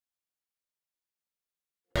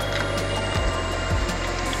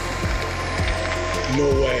No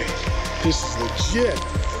way. This is legit.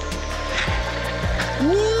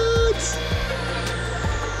 What?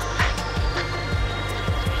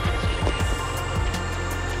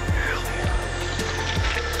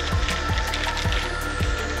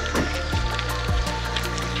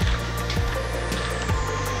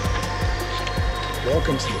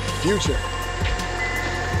 Welcome to the future.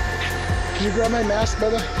 Can you grab my mask,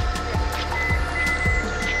 brother?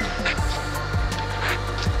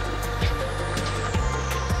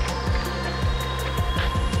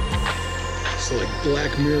 It's like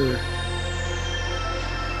Black Mirror.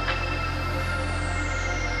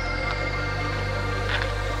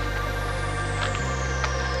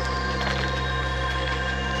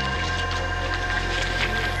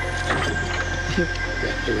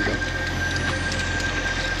 Yeah, there we go.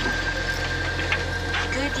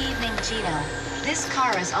 Good evening, Gino. This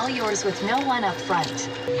car is all yours with no one up front.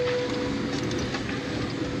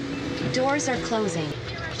 Doors are closing.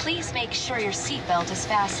 Please make sure your seatbelt is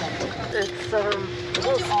fastened. It's a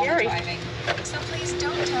little scary. Driving, so please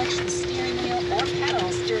don't touch the steering wheel or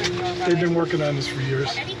pedals during your ride. They've been working on this for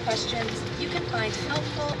years. For any questions, you can find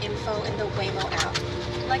helpful info in the Waymo app,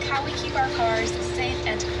 like how we keep our cars safe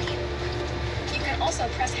and clean. You can also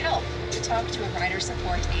press help to talk to a rider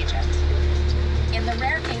support agent. In the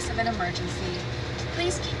rare case of an emergency,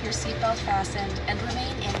 please keep your seatbelt fastened and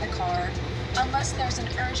remain in the car unless there's an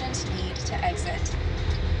urgent need to exit.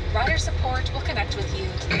 Rider support will connect with you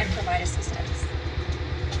and provide assistance.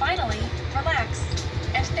 Finally, relax,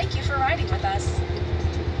 and thank you for riding with us.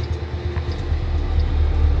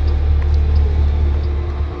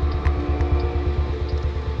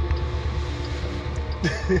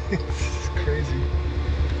 This is crazy.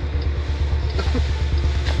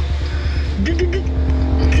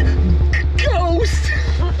 Ghost!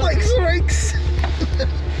 Like strikes! I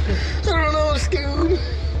don't know, Scoob.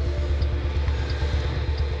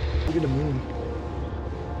 Look at the moon.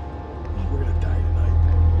 Oh, we're gonna die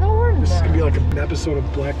tonight. No, we're not. This is gonna be like an episode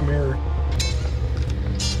of Black Mirror.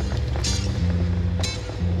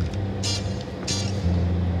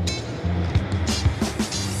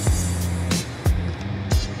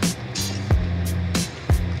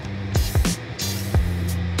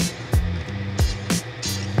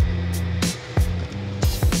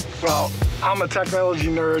 Well, I'm a technology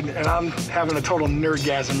nerd and I'm having a total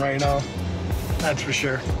nerdgasm right now. That's for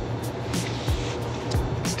sure.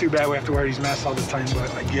 It's too bad we have to wear these masks all the time,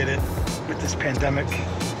 but I get it with this pandemic.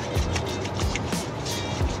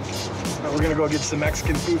 Now we're gonna go get some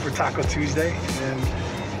Mexican food for Taco Tuesday,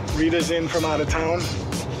 and Rita's in from out of town,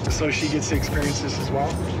 so she gets to experience this as well.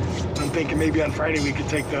 I'm thinking maybe on Friday we could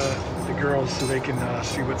take the girls so they can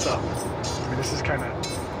see what's up. I mean, this is kind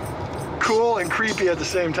of cool and creepy at the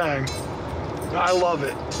same time. I love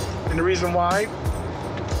it. And the reason why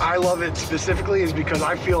I love it specifically is because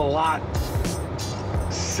I feel a lot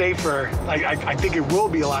safer. I think it will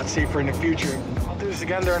be a lot safer in the future. I'll do this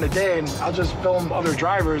again during the day and I'll just film other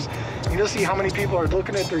drivers. And you'll see how many people are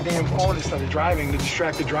looking at their damn phone instead of driving, the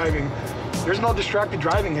distracted driving. There's no distracted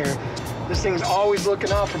driving here. This thing's always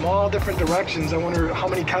looking out from all different directions. I wonder how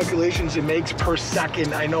many calculations it makes per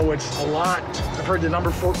second. I know it's a lot. I've heard the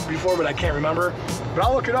number before, but I can't remember. But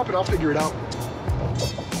I'll look it up and I'll figure it out.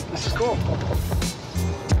 This is cool.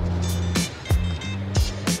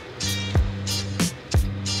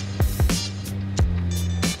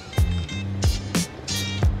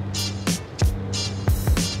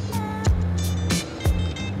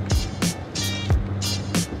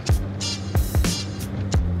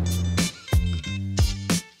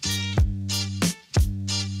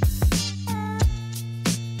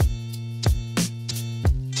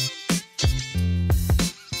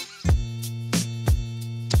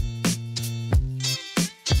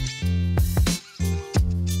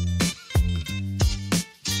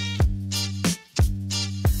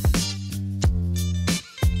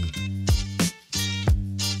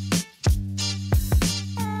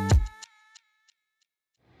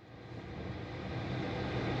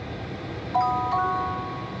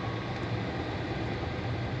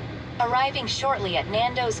 Arriving shortly at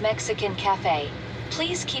Nando's Mexican Cafe.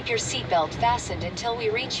 Please keep your seatbelt fastened until we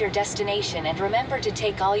reach your destination and remember to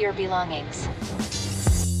take all your belongings.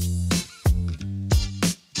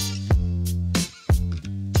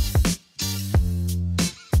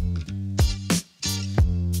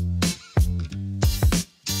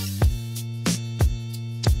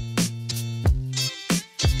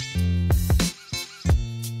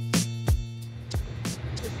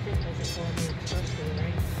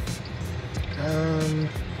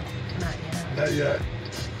 Not yet.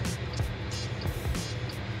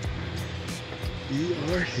 We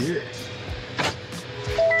are here.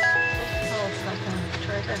 Oh, it's not done.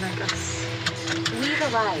 outside and I guess. We've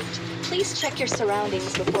arrived. Please check your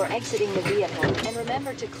surroundings before exiting the vehicle and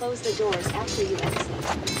remember to close the doors after you exit.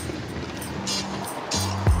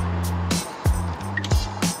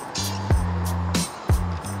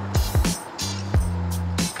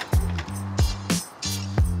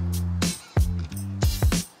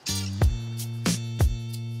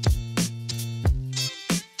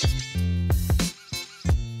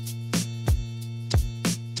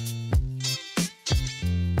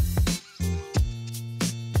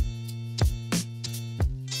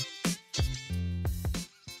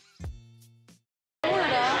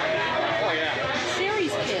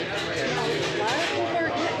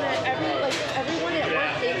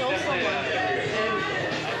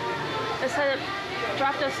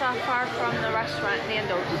 Dropped us off far from the restaurant,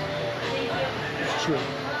 Nando's. True.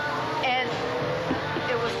 And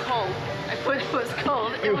it was cold. I put it was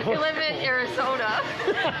cold. And we live in Arizona.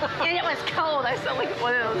 And it was cold. I sound like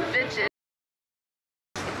one of those bitches.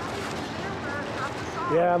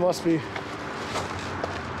 Yeah, it must be.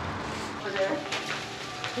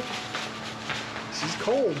 She's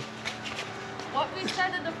cold. What we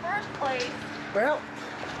said in the first place. Well.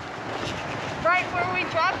 Right where we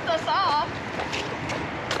dropped us off.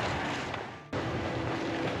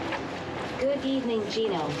 Good evening,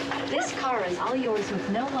 Gino. This car is all yours with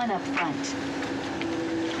no one up front.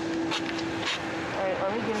 Alright,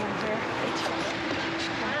 let me get in here.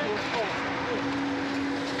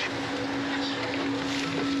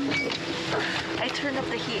 I turned up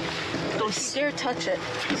the heat. Don't dare touch it.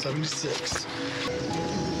 76.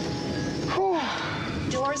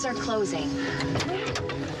 Doors are closing.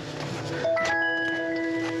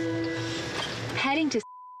 Heading to...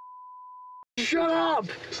 Shut up!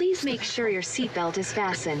 Please make sure your seatbelt is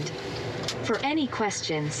fastened. For any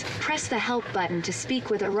questions, press the help button to speak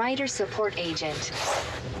with a rider support agent.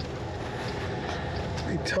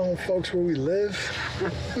 Are you telling folks where we live?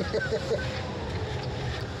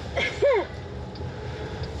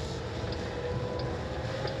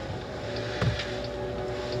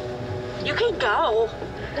 You can go.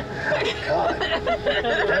 Oh, God.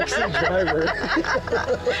 Taxi driver.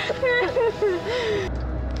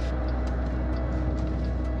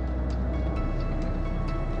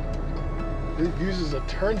 It uses a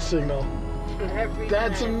turn signal. Every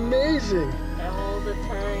That's time. amazing. All the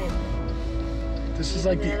time. This is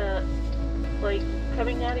like the... Like,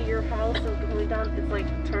 coming out of your house and going down, it's like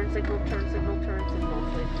turn signal, turn signal, turn signal.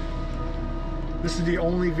 It's like... This is the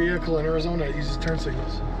only vehicle in Arizona that uses turn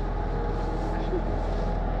signals.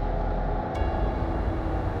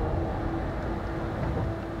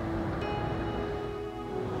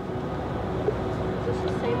 Is this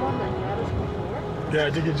the same one that you had us before? Yeah,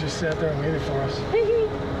 I think it just sat there and waited for us.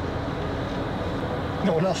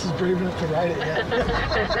 No one else is brave enough to ride it yet.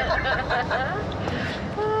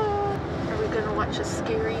 Are we gonna watch a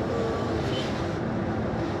scary movie?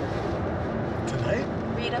 Tonight?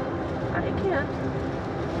 Rita? I can.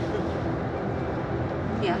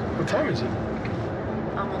 Yeah, What time is it?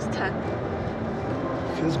 almost 10.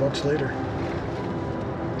 Feels much later.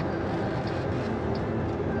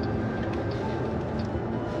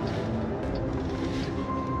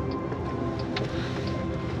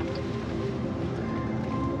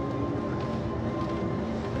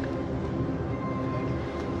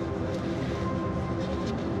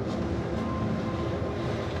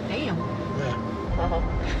 Damn. Yeah.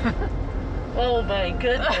 Oh my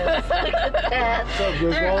goodness. Look at that. What's up, Their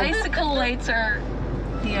Griswold? icicle lights are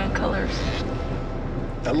neon colors.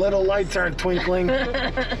 The little lights aren't twinkling.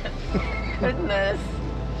 Goodness.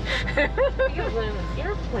 You have an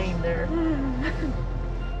airplane there.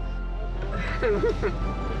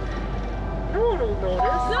 No one will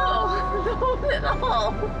notice. No, not at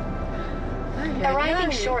all.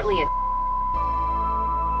 Arriving shortly at...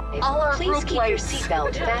 All our Please group keep your lights.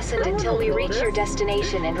 seatbelt fastened until we reach your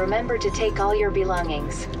destination and remember to take all your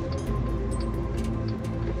belongings.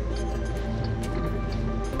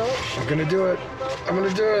 I'm gonna do it. I'm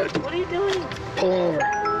gonna do it. What are you doing? Pull over.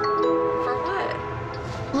 For what?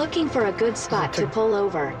 Looking for a good spot to pull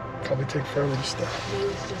over. Probably take forever to stop. He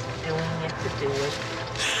was just doing it to do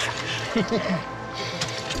it.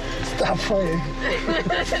 Stop playing.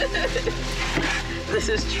 This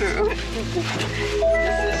is true. This is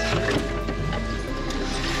true.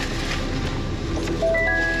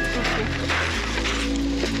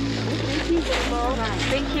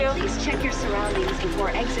 Thank you. Please check your surroundings before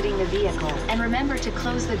exiting the vehicle and remember to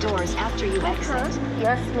close the doors after you exit.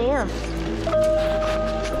 Yes, ma'am.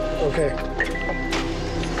 Okay.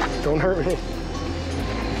 Don't hurt me.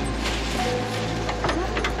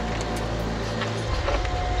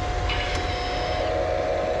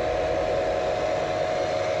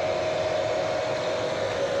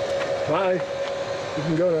 Bye. You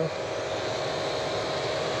can go now.